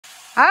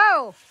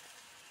हौ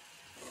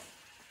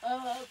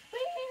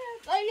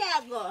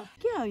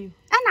के हो यो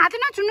हात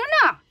नछुन्नु न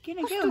किन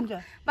के हुन्छ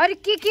बरु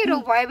के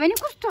रोग भयो भने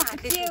कस्तो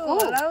हातले छुको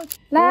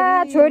ला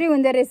छोरी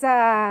हुँदो रहेछ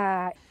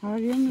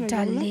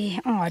डल्ले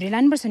हरियो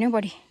लानुपर्छ नि हौ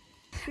बढी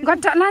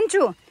गट्टा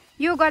लान्छु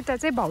यो गट्टा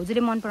चाहिँ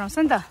भाउजूले मन पराउँछ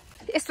नि त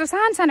यस्तो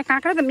सानो सानो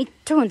काँक्रा त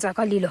मिठो हुन्छ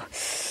कलिलो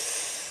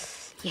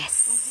यस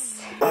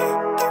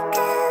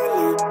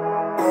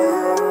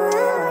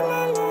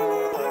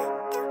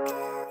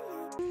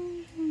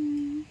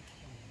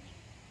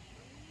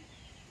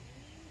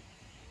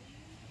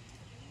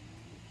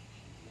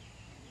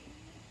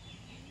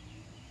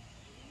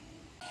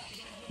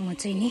म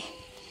चाहिँ नि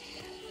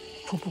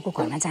फुपूको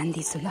घरमा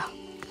जान्दैछु ल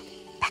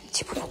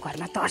भाग्ची फुपूको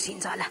घरमा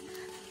तर्सिन्छ होला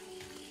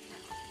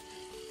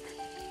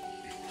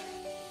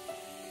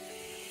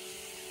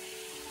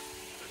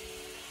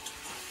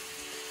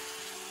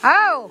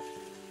हौ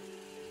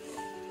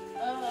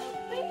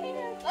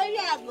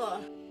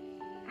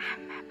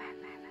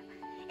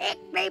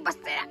एक्लै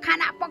बसेर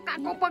खाना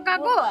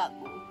पकाएको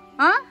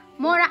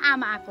म र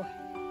आमा आएको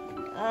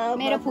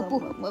मेरो फुपू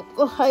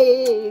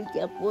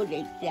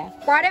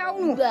परे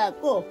आउनु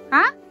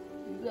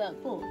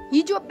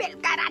हिजो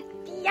बेलुका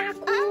राति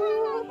आएको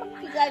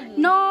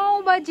 9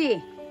 बजे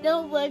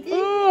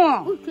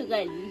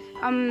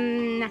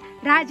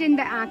राजेन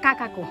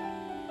काकाको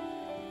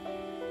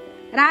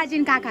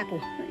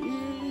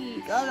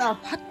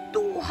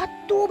हत्तु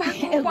हत्तु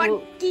भएको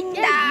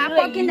पड्किँदा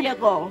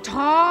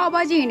 6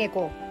 बजे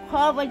हिँडेको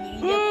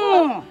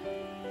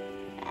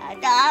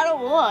टाढो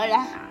हो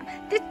होला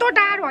त्यस्तो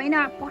टाढो होइन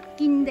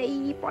पड्किँदै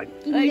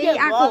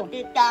आएको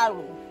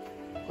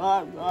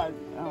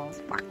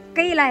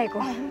पक्कै लागेको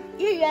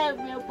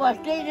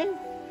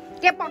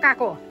के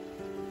पकाएको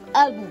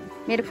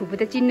मेरो फुपू त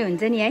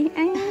चिन्नुहुन्छ नि है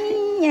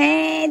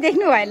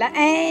देख्नु भयो ल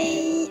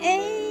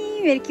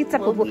मेरो किच्चा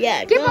फुपू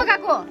के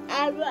पकाएको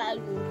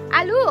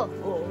आलु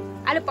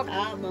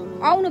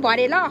आउनु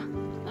भरे ल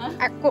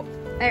आएको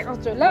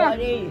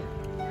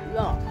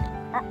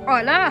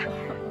ल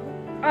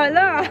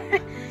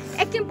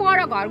एकछिन पर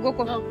घर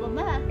गएको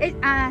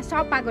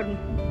सफा गर्नु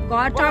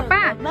घर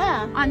सफा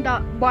अन्त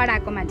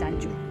बडाकोमा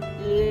जान्छु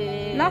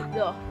ल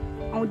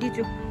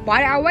आउँदैछु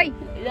भरे आऊ है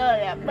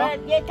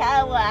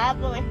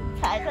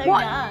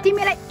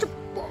तिमीलाई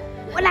चुप्पो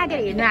लागेर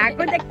हेर्नु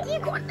आएको त के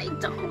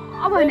गर्दैछ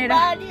भनेर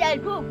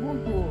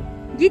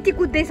गीती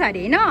कुद्दैछ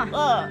अरे होइन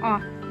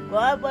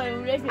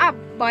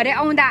भरे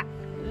आउँदा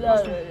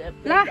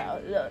ल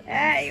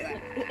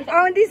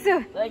आउँदैछु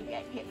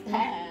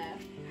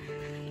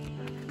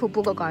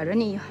फुपूको घर हो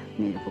नि यो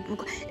मेरो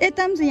फुपूको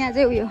यता पनि छ यहाँ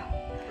चाहिँ उयो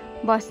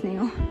बस्ने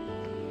हो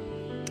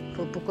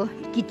फुपूको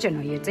किचन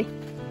हो यो चाहिँ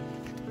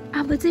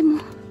अब चाहिँ म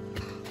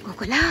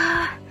गएको ल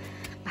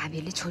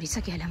भाबीहरूले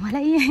छोडिसक्यो होला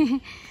मलाई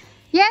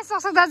यस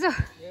अशोक दाजु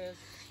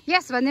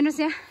यस भनिदिनुहोस्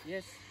यहाँ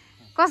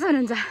कसो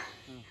हुनुहुन्छ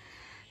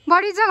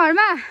बढी छ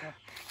घरमा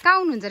कहाँ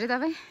हुनुहुन्छ अरे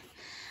तपाईँ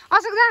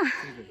अशोक दा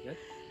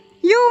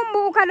यो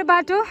उकालो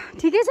बाटो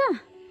ठिकै छ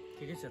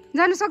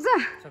जानु सक्छ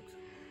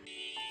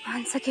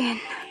वान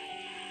सेकेन्ड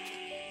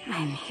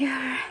I'm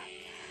here.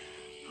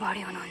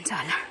 बढी हुनुहुन्छ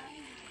होला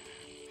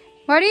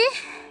बढी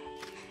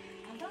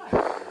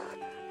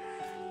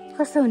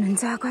कस्तो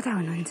हुनुहुन्छ कता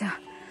हुनुहुन्छ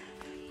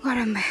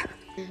गरम भयो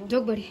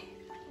जोक बढी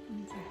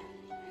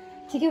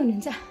ठिकै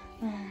हुनुहुन्छ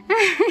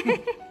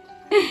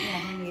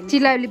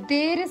चिल्लाउ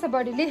लिप्दै रहेछ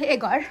बढीले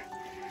घर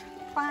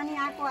पानी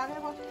आएको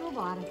कस्तो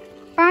घर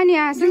पानी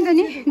आएछ नि त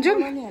नि जाउँ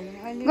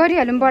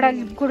गरिहालौँ बडा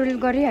कुडुल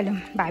गरिहालौँ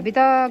भाबी त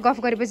गफ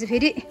गरेपछि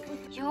फेरि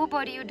यो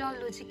बढी यो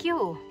डल्लो चाहिँ के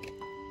हो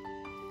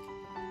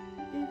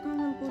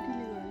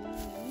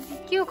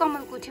के हो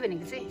कमल कोठी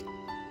भनेको चाहिँ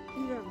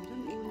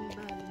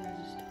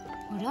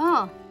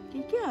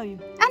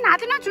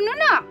हात नछुन्नु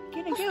न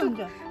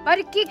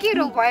बरु के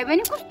रोग भयो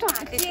भने कस्तो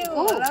हातले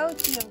छुको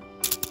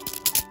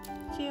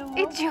ए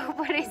च्याउ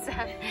पो रहेछ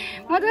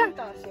म त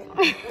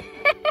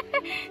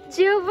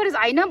च्याउ पो रहेछ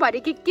होइन भरे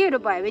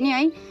केहरू भयो भने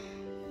है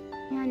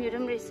यहाँनिर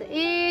पनि रहेछ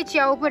ए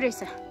च्याउ पो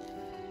रहेछ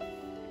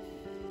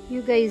यु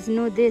गाइज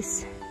नो दिस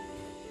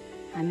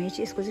हामी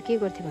चाहिँ यसको चाहिँ के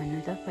गर्थ्यो भन्नु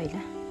त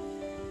पहिला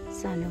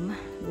सानोमा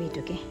वेट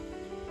हो के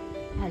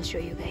I'll show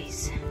you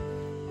guys.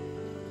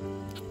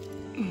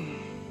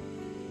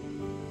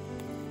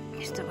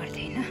 यस्तो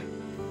गर्थ्यो होइन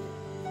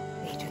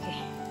वेट हो के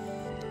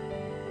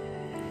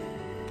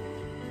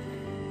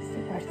यस्तो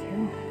गर्थ्यो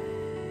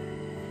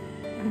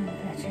अन्त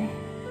चाहिँ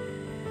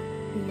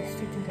we used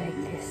to do like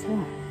this हो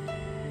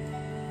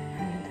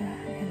अन्त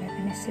यसलाई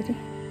पनि यसरी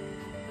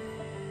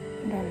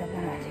डल्लो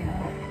बनाउँथ्यो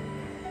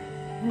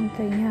अन्त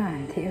यहाँ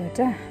हाल्थ्यो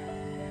एउटा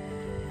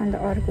अन्त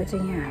अर्को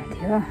चाहिँ यहाँ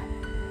हाल्थ्यो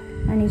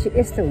अनि चाहिँ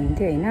यस्तो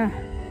हुन्थ्यो होइन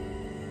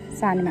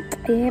सानोमा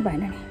ए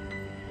भएन नि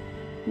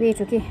वेट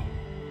हो कि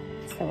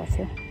यस्तो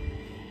गर्थ्यो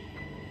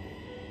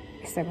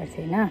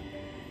होइन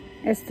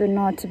यस्तो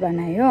नट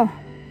बनायो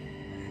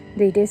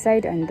दुईटै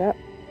साइड अन्त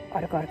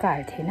अर्को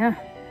हाल्थ्यो होइन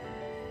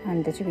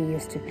अन्त चाहिँ we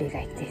use to play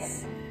like this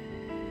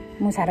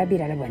मुसा र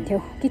बिरालो भन्थ्यो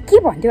के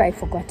भन्थ्यो आई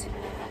फर्गट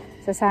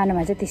सो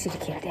सानोमा चाहिँ त्यसरी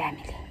खेल्थ्यो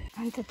हामीले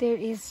अन्त देयर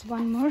इज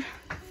वान मोर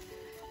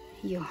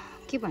यो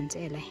के भन्छ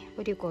यसलाई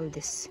what you call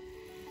this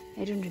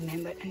I don't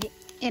remember अनि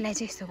यसलाई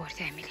चाहिँ यस्तो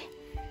गर्थ्यो हामीले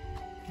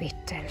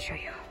भेट्टाल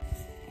सयो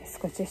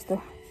यसको चाहिँ यस्तो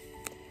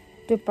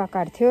टुप्पा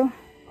काट्थ्यो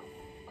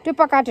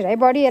टुप्पा काटेर है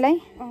बडी यसलाई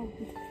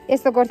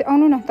यस्तो गर्थ्यो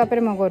आउनु न तपाईँ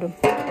र म गरौँ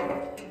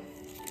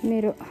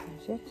मेरो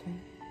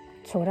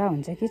छोरा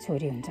हुन्छ कि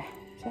छोरी हुन्छ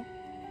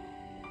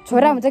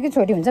छोरा हुन्छ कि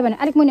छोरी हुन्छ भने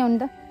अलिक मुनि आउनु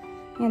त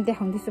यहाँ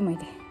देखाउँदैछु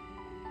मैले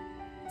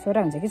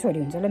छोरा हुन्छ कि छोरी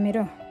हुन्छ ल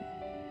मेरो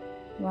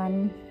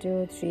 1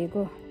 2 3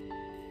 गो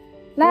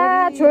ला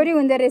छोरी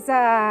हुँदो रहेछ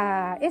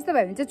यस्तो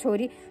भयो भने चाहिँ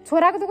छोरी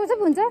छोराको त कसो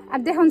हुन्छ अब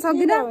देखाउन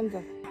सक्दिनँ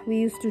we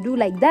used to do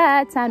like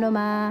that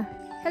सानोमा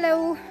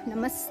hello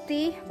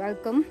namaste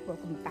welcome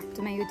back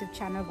to my YouTube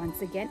channel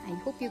once again I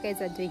hope you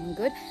guys are doing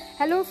good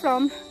hello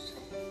from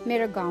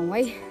मेरो गाउँ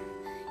है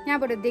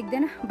यहाँबाट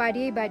देख्दैन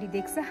बारी बारी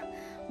देख्छ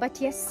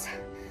बट यस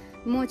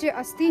म चाहिँ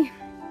अस्ति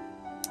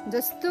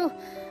जस्तो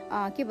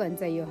के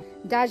भन्छ यो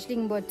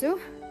दार्जिलिङबाट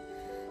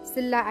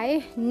सिल्ला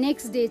आए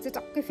नेक्स्ट डे चाहिँ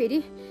टक्कै फेरि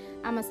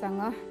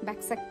आमासँग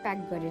ब्याकस्याक प्याक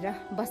गरेर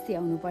बस्ती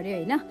आउनु पर्यो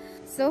हैन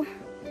सो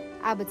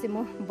अब चाहिँ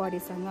म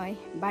बडीसँग है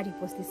बारी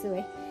पस्दैछु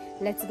है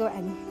let's go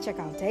and check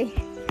out है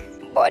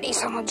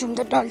बडीसँग जुम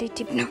त डल्लै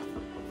टिप्नु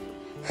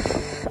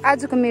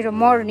आजको मेरो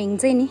मर्निङ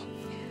चाहिँ नि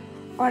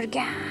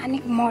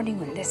अर्ग्यानिक मर्निङ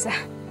हुँदैछ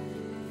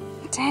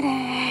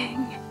ट्याडाङ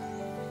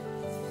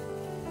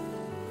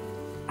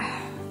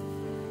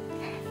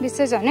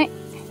बिस्तारै झनै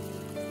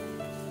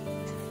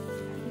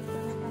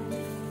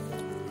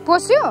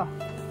पस्यो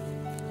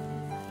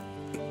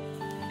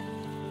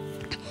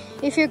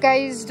if you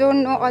guys don't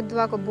know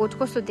अदुवाको बोट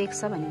कस्तो देख्छ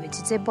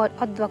भनेपछि चाहिँ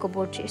अदुवाको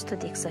बोट चाहिँ यस्तो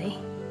देख्छ है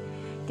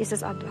दिस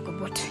इज अदुवाको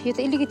बोट यो त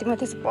अलिकति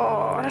मात्रै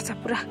पर छ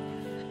पुरा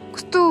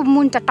कस्तो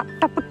मुन्टा टप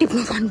टप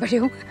टिप्नु मन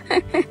पर्यो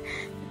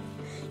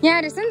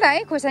यहाँ रहेछ नि त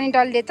है खोर्सानी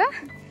डल्ले त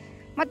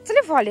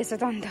मजाले फलेछ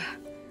त अन्त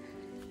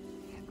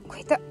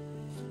खोइ त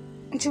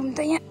जुम त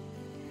यहाँ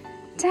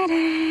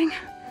चाराङ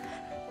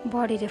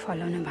बडीले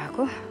फलाउनु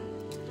भएको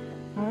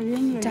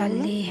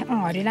डल्ले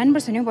हरियो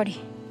लानुपर्छ नि हौ बडी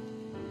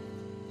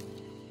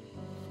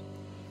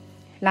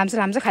लाम्चो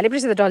लाम्चो खाली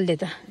परेछ त डल्ले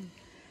त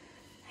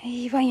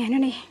ए भाइ यहाँ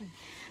नि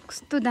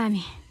कस्तो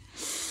दामी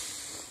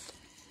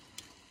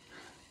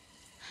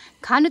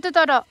खानु त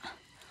तर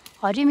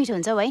हरियो मिठो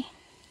हुन्छ भाइ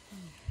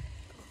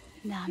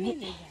दामी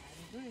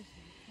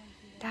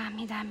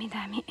दामी दामी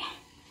दामी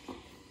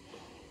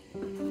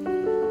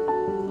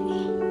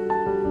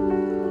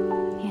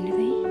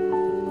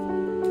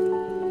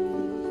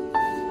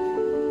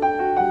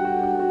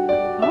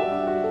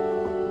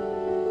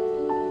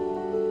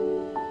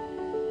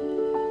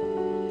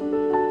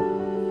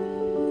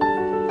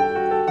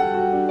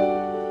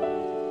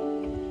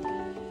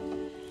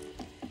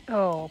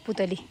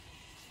पुतली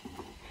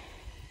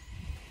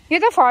यो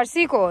त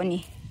फर्सीको हो नि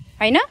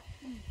हैन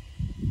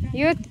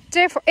यो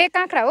चाहिँ ए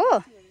काँक्रा हो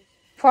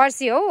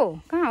फर्सी हो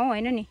कहाँ हो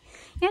हैन नि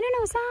यहाँ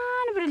न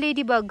सानो बडे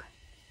लेडी बग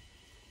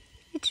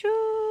यत्रो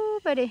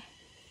बडे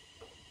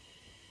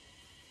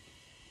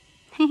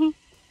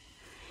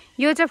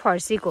यो चाहिँ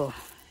फर्सीको हो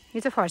यो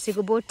चाहिँ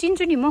फर्सीको बोट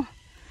चिन्छु नि म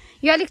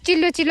यो अलिक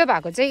चिल्लो चिल्लो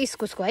भएको चाहिँ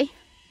इस्कुसको है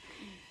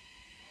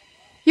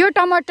यो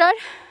टमाटर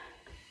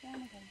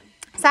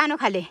सानो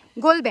खाले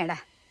गोलभेडा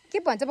के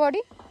भन्छ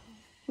बडी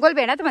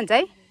गोलभेडा त भन्छ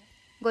है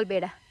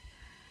गोलभेडा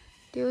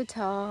त्यो छ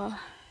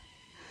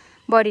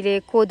बडीले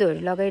कोदोहरू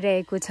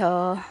लगाइरहेको छ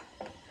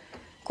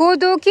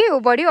कोदो के हो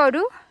बडी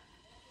अरू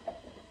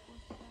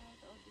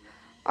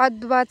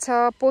अदुवा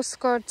छ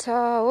पोस्कर छ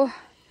हो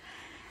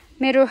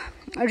मेरो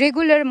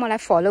रेगुलर मलाई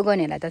फलो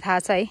गर्नेलाई त थाहा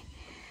छ है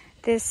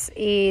दिस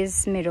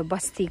इज मेरो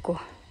बस्तीको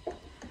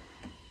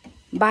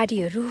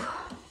बारीहरू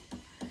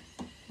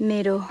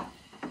मेरो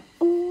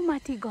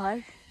माथि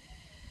घर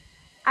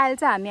अहिले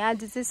चाहिँ हामी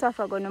आज चाहिँ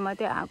सफा गर्नु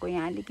मात्रै आएको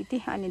यहाँ अलिकति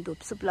अनि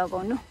धुपसुप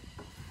लगाउनु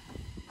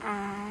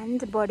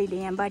एन्ड बडीले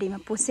यहाँ बारीमा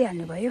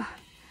पसिहाल्नु भयो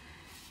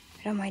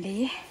र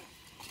मैले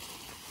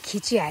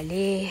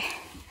खिचिहालेँ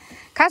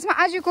खासमा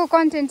आजको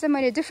कन्टेन्ट चाहिँ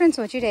मैले डिफ्रेन्ट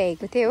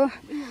सोचिरहेको थिएँ हो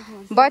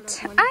बट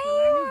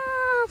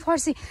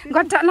फर्सी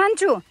गट्टा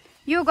लान्छु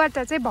यो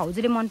गट्टा चाहिँ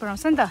भाउजूले मन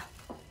पराउँछ नि त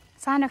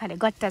सानो खाले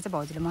गट्टा चाहिँ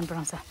भाउजूले मन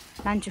पराउँछ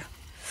लान्छु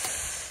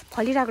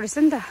फलिरहेको रहेछ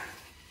नि त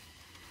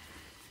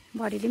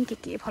बडीले पनि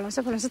के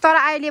फलाउँछ तर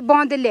अहिले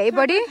बँदेलले है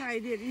बडी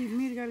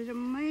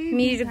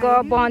मृग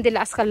बँदेल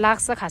आजकल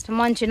लाग्छ खासमा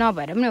मान्छे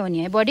नभएर पनि हो नि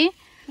है बडी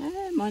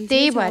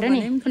त्यही भएर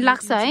नि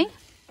लाग्छ है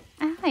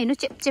हेर्नु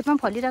चेपचेपमा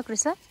फलिरहेको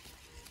रहेछ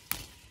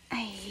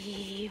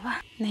ए वाह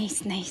नाइस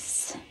नाइस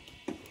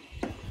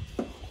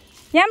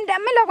यहाँ पनि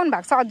ड्याम्मै लगाउनु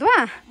भएको छ अदुवा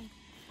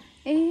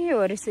ए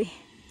हो रहेछ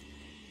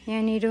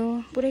यहाँनिर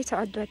पुरै छ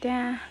अदुवा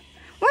त्यहाँ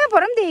उहाँ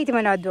पर पनि देखेको थिएँ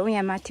मैले अदुवा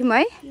यहाँ माथि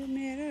है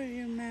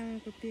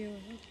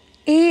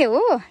ए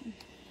हो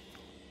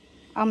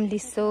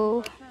अम्लिसो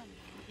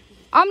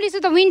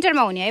त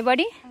विन्टरमा हुने है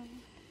बडी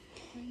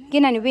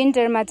किनभने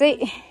विन्टरमा चाहिँ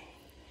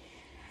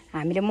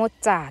हामीले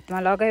मोचा हातमा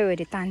लगायो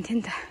अरे तान्थ्यो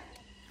नि त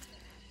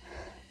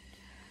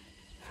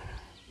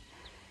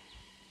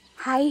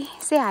high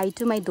say high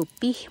to my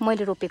धुप्पी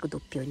मैले रोपेको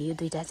धुप्पी हो नि यो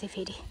दुईटा चाहिँ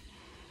फेरि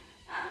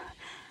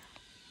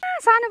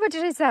सानोपट्टि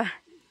रहेछ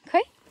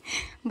खै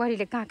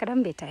बडीले काँक्रा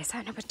पनि भेटायो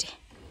सानोपट्टि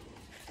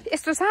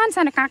यस्तो सानो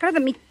सानो काँक्रा त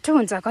मिठो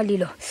हुन्छ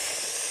कलिलो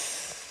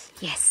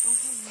यस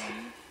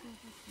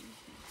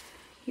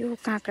यो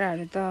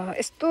काँक्राहरू त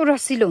यस्तो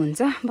रसिलो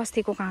हुन्छ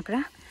बस्तीको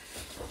काँक्रा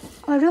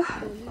अरू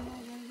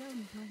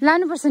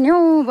लानुपर्छ नि हौ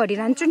भरि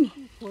लान्छु नि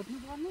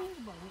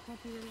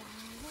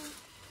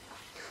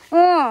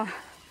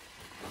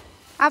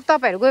अब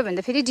तपाईँहरू गयो भने त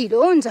फेरि ढिलो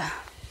हुन्छ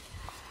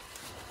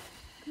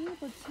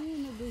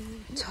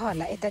छ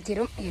होला यतातिर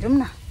हेरौँ न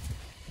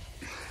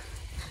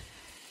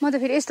म त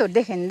फेरि यस्तोहरू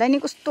देखेँ भने नि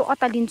कस्तो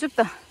अतालिन्छु त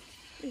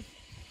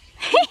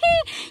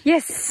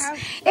यस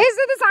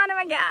यस्तो त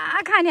सानोमा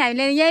क्या खाने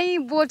हामीले यहीँ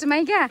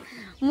बोटमै क्या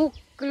मुख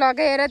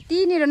लगाएर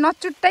त्यहीँनिर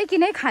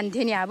नचुट्टाइकनै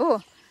खान्थ्यो नि अब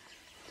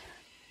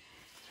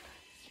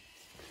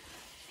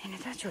होइन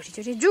त छोरी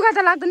छोरी जुगा त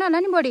लाग्दैन होला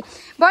नि बढी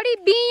बढी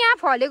बिया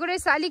फलेको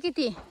रहेछ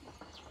अलिकति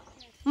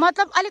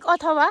मतलब अलिक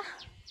अथवा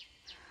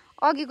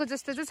अघिको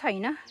जस्तो चाहिँ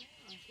छैन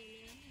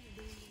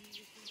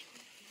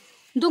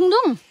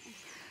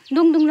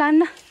दुङदुङ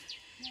लान्न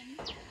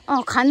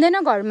खाँदैन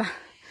घरमा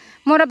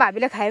म र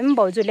भाबीले खाए पनि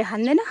भाउजूले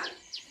खाँदैन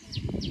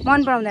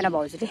मन पराउँदैन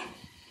भाउजूले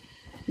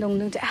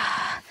दुङदुङ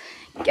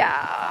चाहिँ क्या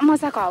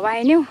मजाको हावा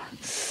आयो नि हौ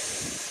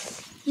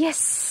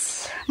यस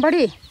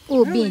बढी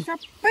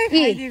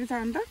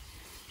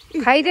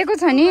खाइदिएको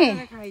छ नि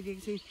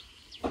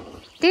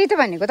त्यही त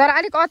भनेको तर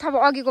अलिक अथवा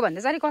अघिको भन्दा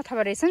चाहिँ अलिक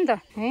अथवा रहेछ नि त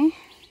है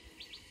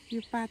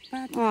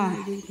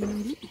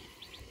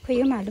खोइ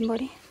यो हालौँ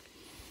बढी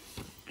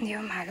यो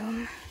हालौँ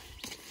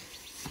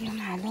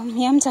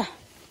यहाँ पनि छ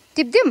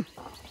टिप्दिउँ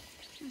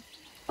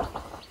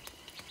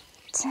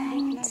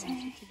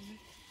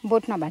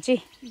बोट नभाची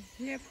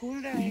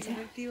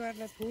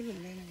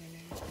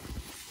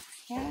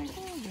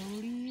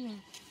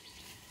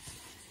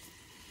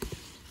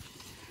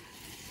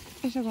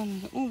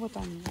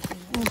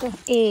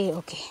ए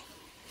ओके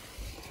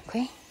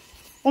खोइ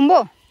उम्बो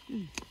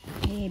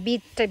ए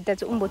बिट टिप्दा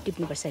चाहिँ उम्बो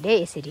टिप्नुपर्छ अरे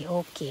यसरी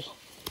ओके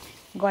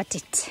गट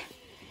इट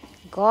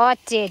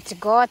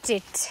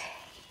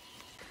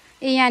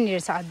ए यहाँनिर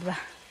छ अदुवा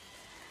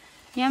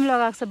यहाँ पनि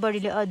लगाएको छ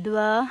बडीले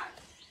अदुवा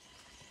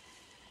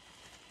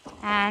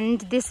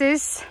एन्ड दिस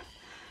इज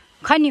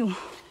खन्यु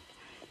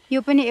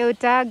यो पनि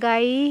एउटा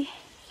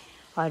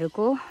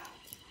गाईहरूको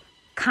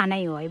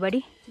खानै हो है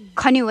बडी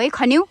खन्यु है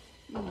खन्यु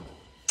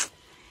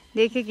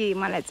देखेँ कि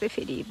मलाई चाहिँ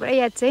फेरि पुरा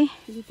याद चाहिँ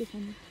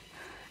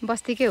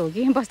बस्तीकै हो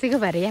कि बस्तीकै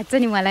भएर याद छ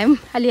नि मलाई पनि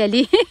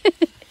अलिअलि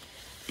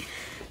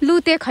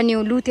लुते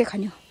खन्यु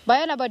भयो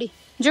होला बडी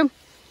जाउँ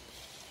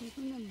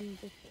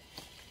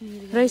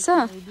रहेछ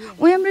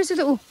उयो पनि रहेछ त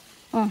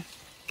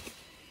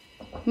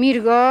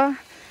मृग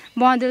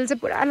बँदेल चाहिँ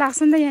पुरा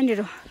लाग्छ नि त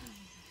यहाँनिर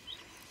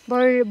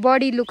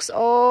बडी लुक्स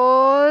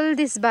अल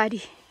दिस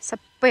बारी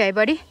सबै है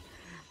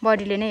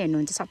बडीले नै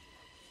हेर्नुहुन्छ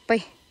सबै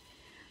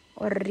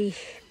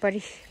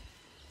वरिपरि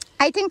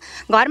आई थिङ्क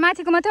घर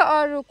माथिको मात्रै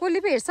अरू कसले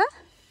पो हेर्छ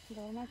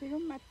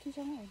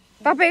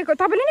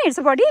तपाईँले नै हेर्छ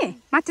बडी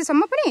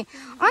माथिसम्म पनि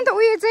अन्त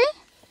उयो चाहिँ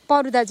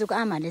परु दाजुको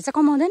आमाहरूले चाहिँ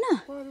कमाउँदैन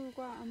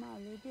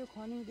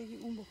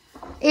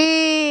ए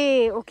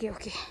ओके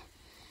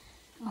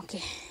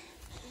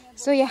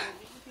सो यहाँ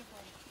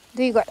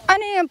 2 घर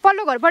अनि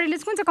पल्लो घर बडीले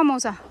चाहिँ कुन चाहिँ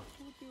कमाउँछ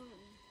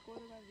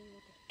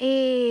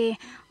ए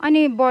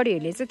अनि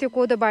बडीहरूले चाहिँ त्यो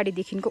कोदो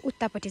बारीदेखिको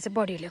उतापट्टि चाहिँ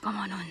बडीहरूले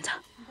कमाउनुहुन्छ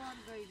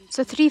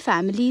so 3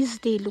 families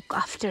they look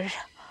after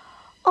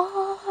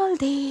all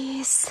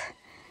this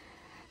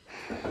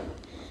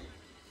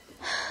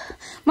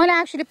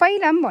मलाई एक्चुअली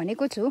पहिला पनि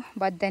भनेको छु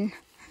बट देन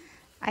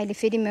अहिले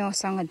फेरि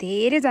मसँग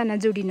धेरैजना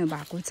जोडिनु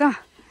भएको छ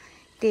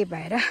त्यही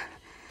भएर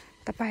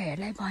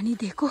तपाईँहरूलाई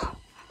भनिदिएको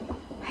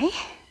है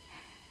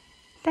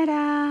तर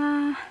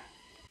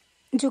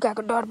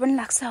जुगाको डर पनि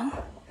लाग्छ हो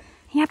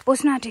यहाँ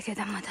पस्न आँटेको त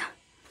म त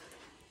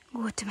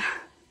गोठमा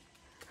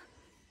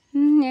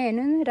यहाँ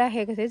हेर्नु न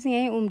राखेको थियो चाहिँ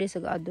यहीँ उम्रेछ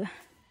अदुवा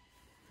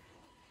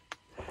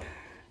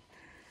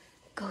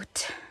गोठ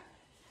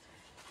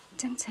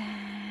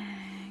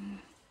चाङचाङ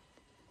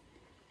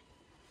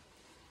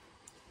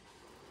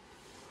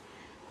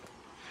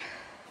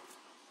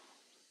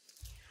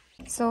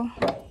सो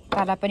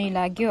तारा पनि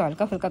लाग्यो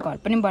हल्का फुल्का घर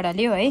पनि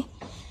बढाल्यो है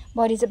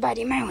बडी चाहिँ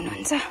बारीमै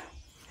हुनुहुन्छ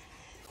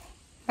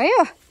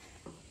भयो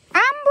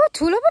आम्बो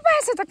ठुलो पो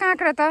पाएछ त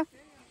काँक्रा त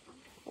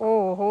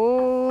ओहो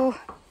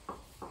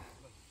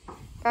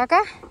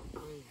काका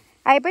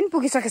आइ पनि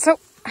पुगिसकेछौ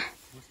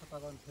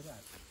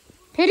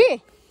फेरि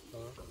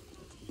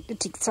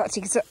ठिक छ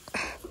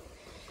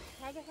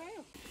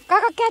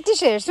काका क्याटिस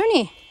हेर्छु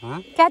नि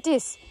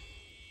क्याटिस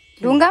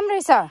ढुङ्गा पनि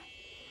रहेछ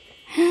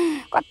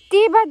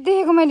कति बार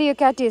देखेको मैले यो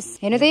क्याटिस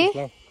हेर्नु त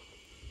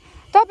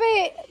तपाईँ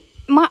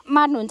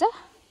मार्नुहुन्छ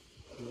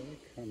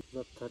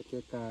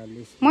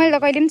मैले त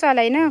कहिले पनि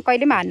चलाइनँ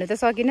कहिले पनि हान्नु त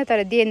सकिनँ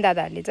तर देन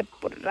दादाहरूले चाहिँ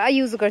पुरा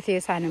युज गर्थ्यो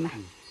यो सानोमा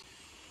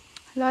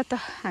ल त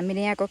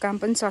हामीले यहाँको काम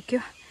पनि सक्यो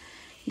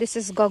this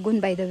is गगुन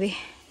by the way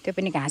त्यो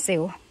पनि घाँसै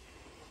हो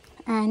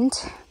एन्ड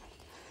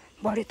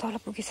बढी तल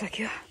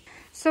पुगिसक्यो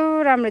सो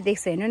राम्रो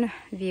देख्छ हेर्नु न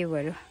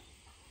भ्यूहरू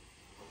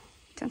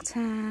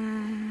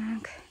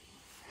चङचाङ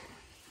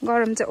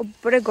गरम चाहिँ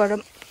ओभरै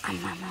गरम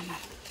आमा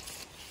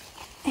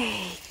ए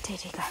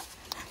तेरिका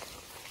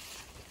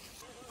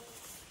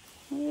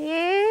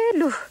ए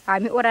लु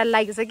हामी ओह्रालो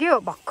लागिसक्यो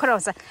भर्खर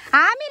आउँछ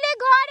हामीले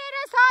गरेर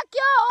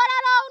सक्यो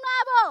ओह्रालो आउनु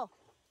अब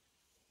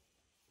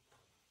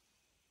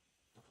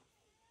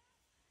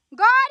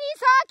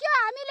गरिसक्यो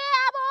हामीले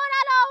अब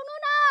ओह्रालो आउनु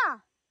न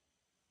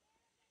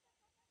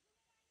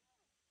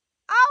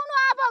आउनु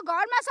अब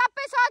घरमा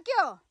सबै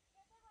सक्यो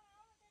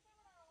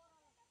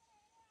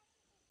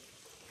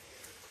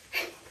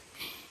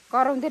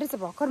कराउँदै रहेछ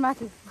भर्खर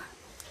माथि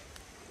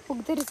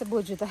पुग्दै रहेछ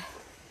बोजू त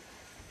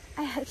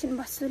एकछिन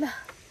बस्छु ल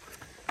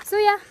सो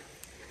या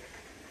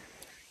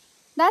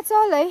द्याट्स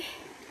अल है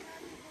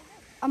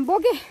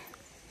बोके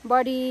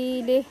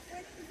बडीले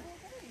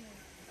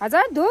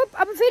हजुर धुप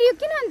अब फेरि यो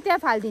किन त्यहाँ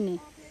फालिदिने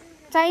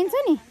चाहिन्छ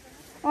नि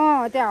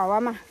त्यहाँ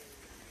हावामा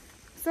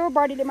सो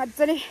बडीले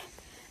मजाले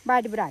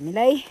बारीबाट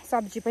हामीलाई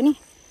सब्जी पनि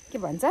के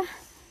भन्छ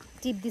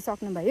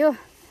टिप्दिसक्नुभयो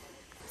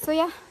so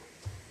yeah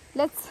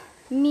let's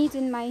meet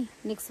in my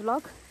next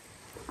vlog.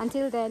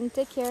 Until then,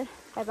 take care.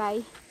 Bye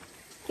bye.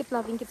 Keep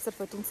loving, keep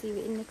supporting. See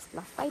you in next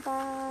vlog. Bye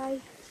bye.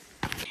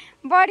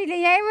 Body ले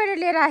यहीँबाट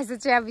लिएर आएछ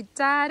चिया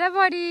बिचारा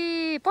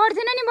बडी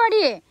पढ्थेन नि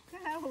बडी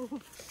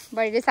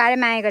बडीले साह्रै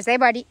माया गर्छ है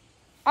बडी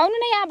आउनु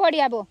न यहाँ बडी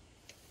अब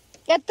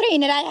यत्रो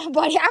हिँडेर आयो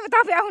बडी अब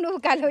तपाईँ आउनु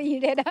उकालो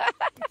हिँडेर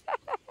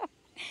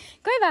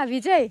खोइ भाबी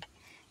चाहिँ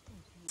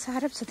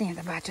साह्रो छ त्यहाँ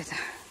त बाटो त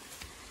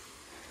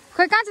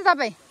खोइ कहाँ छ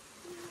तपाईँ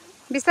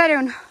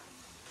बिस्तारै आउनु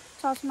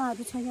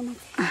चस्माहरू छैन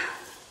माथि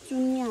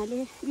चुन्नी हाले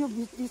यो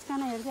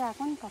भिस्काना हेर्दै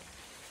आएको नि त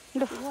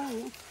ल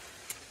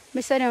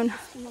बिस्तारै आउनु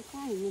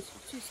कहाँ हिँड्नु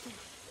सक्छु यस्तो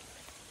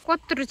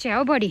कत्रो चिया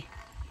हो बडी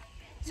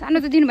सानो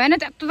त दिनु भएन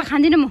त्यत्रो त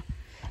खाँदिनँ म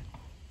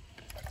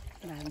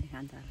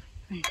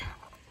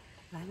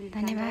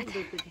धन्यवाद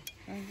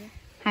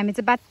हामी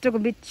चाहिँ बाटोको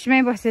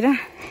बिचमै बसेर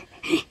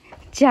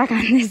चिया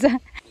खाँदैछ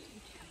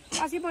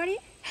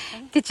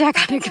त्यो चिया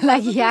खानुको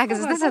लागि आएको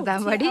जस्तो छ त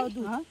बडी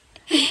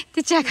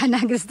त्यो चिया खान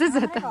आएको जस्तो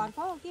छ त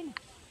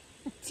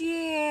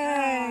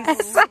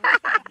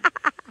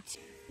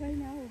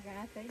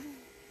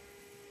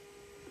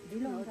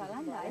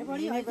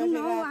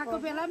आएको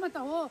बेलामा त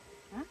हो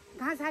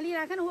घाँस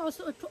हालिराखेन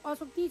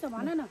अशक्ति छ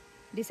भन न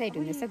डिसाइड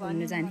हुँदैछ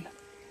घुम्नु जाने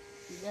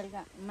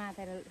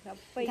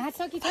घाँस छ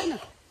कि छैन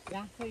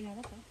घाँस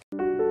छैन